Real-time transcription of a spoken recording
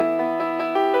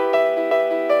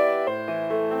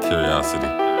Curiosity.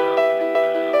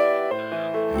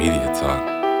 Media talk.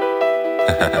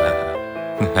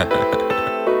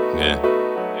 Yeah.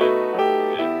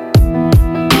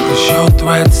 Cause your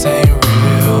threats ain't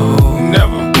real.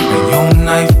 Never. And your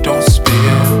knife don't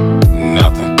spill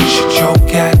Nothing. shit. Your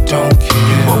cat don't kill.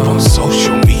 You up on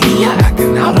social media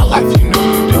acting out a life you know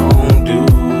you don't do.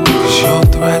 Cause your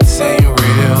threats ain't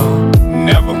real.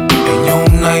 Never. And your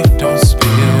knife don't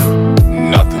spill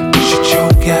Nothing. shit. Your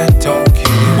cat don't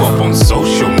kill. You up on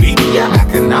social media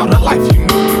acting out a life you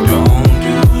know you don't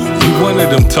do. You one of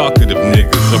them talkative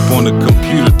niggas up on the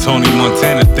computer, Tony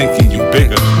Montana thinking you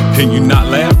bigger. Can you not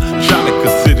laugh? Trying to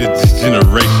consider this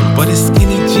generation, but it's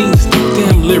skinny jeans, no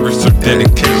damn lyrics or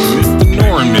dedication. It's the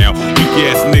norm now. Weak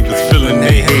ass niggas feeling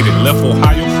they hated. Left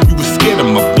Ohio, you was scared of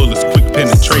my bullets, quick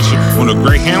penetration. On a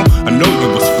Greyhound, I know you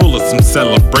was full of some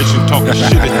celebration, talking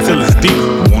shit until it's deep.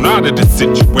 Want out of the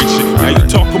situation. Now you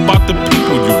talk about the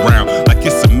people you round like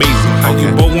it's amazing how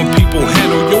you both when people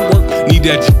handle your work. Need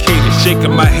educated,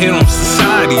 shaking my head on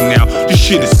society now. This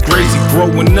shit is crazy.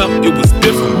 Growing up, it was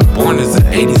different. Born as the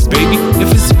 80s, baby.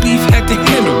 If it's beef, had to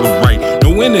handle it right.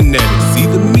 No internet, it's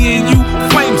either me and you.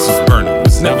 Flames was burning, it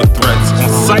was never threats. On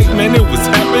sight, man, it was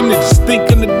happening, just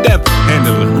thinking of death.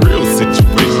 Handling real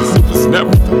situations, it was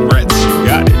never threats. You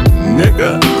got it,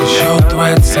 nigga. Cause your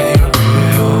threats ain't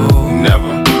real.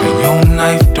 Never. And your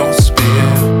knife don't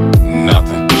spill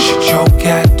Nothing. shit. Your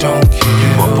cat don't kill.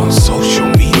 You up on social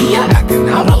media acting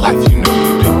out a life you know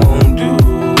you don't do.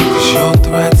 Cause your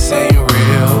threats ain't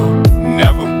real.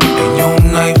 Never. And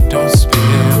your knife don't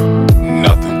spill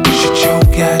Nothing. shit. Your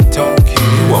cat don't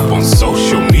kill. You up on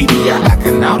social media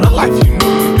acting out a life you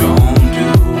know you don't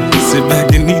do. Sit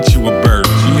back and eat you a bird.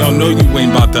 Y'all know you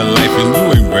ain't about that life and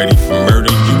you ain't ready for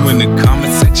murder. You in the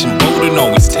comment section voting,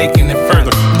 always taking it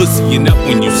further. Pussying up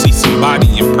when you see somebody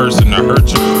in person to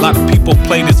hurt you. A lot of people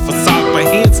play this facade, but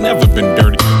hands never been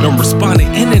dirty. Don't respond to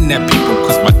internet people,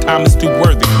 cause my time is too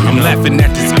worthy. I'm laughing at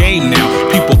this game now.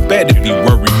 People better be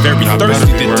worried, very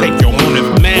thirsty to take your own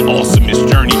and mad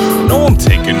awesomest journey. Know I'm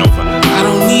taking over. I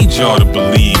don't need y'all to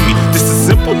believe me. This is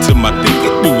simple to my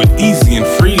thinking, do it easy and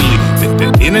freely. Think the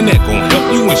internet gon'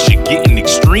 help you when shit getting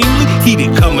extremely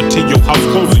heated. Coming to your house,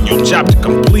 closing your chapter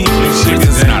completely. Shit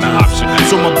is not an option,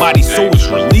 so my body soul is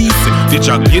releasing. Did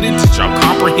y'all get it? Did y'all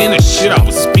comprehend the shit I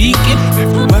was speaking?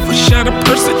 Have you ever shot a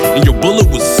person and your bullet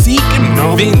was seeking?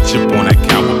 Revenge upon that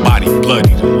coward body,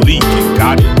 bloody to leaking.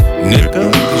 Got it, nigga?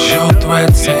 Cause your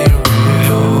threats ain't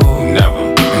real.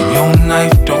 Never. And your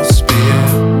knife don't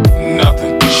spill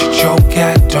Nothing. shit. Your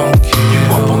cat don't kill. You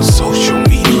up on social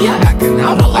media acting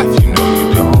out a life you know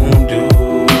you don't do.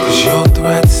 Cause your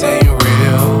threats ain't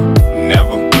real.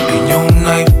 Never. And your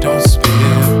knife don't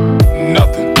spill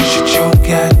Nothing. shit. Your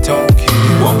cat don't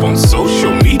kill. You up on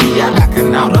social media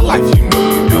acting out a life you know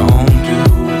you don't do.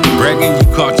 Bragging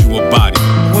you caught you a body.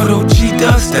 What OG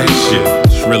does that shit?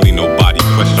 It's really nobody.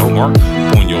 Question mark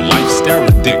on your lifestyle,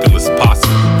 ridiculous posse.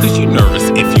 Cause you nervous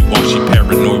if you walk, she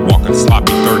paranoid, walking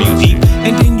sloppy 30 deep.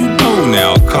 And then you know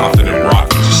now, confident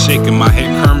rocky. Just shaking my head,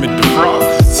 Kermit the Frog,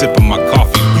 sipping my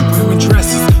coffee. You wearing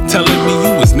dresses, telling me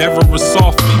you was never a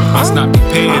softie. Must not be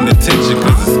paying attention,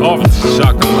 cause it's obviously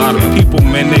shocking. A lot of people,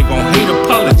 man, they gon' hate,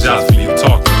 apologize for you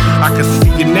talking. I can see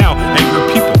you now, angry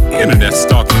people, internet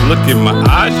stalking. Look in my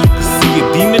eyes, you can see a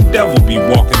demon devil be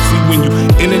walking. See when you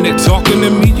internet talking to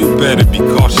me, you better be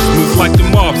cautious. Move like the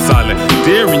mob silent,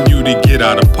 daring you to get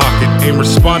out of pocket. Ain't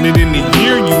responded in a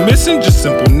year, you missing just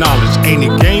simple knowledge. Ain't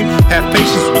a game, have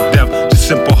patience with death, just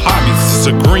simple hobbies. It's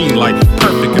a green light,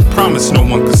 perfect and promise no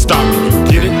one can stop me. You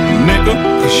get it, nigga?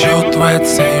 Cause your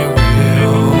threats ain't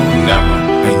real. Never.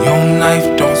 And your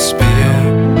knife don't spill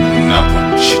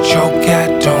Nothing. shit. Your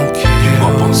cat don't kill. You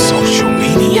up on social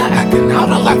media acting out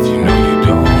a life you know you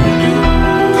don't do.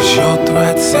 Cause your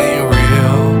threats ain't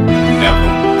real. Never.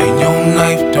 And your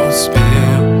knife don't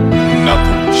spill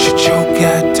Nothing. shit. Your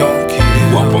cat don't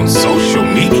kill. You up on social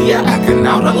media acting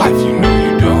out a life you know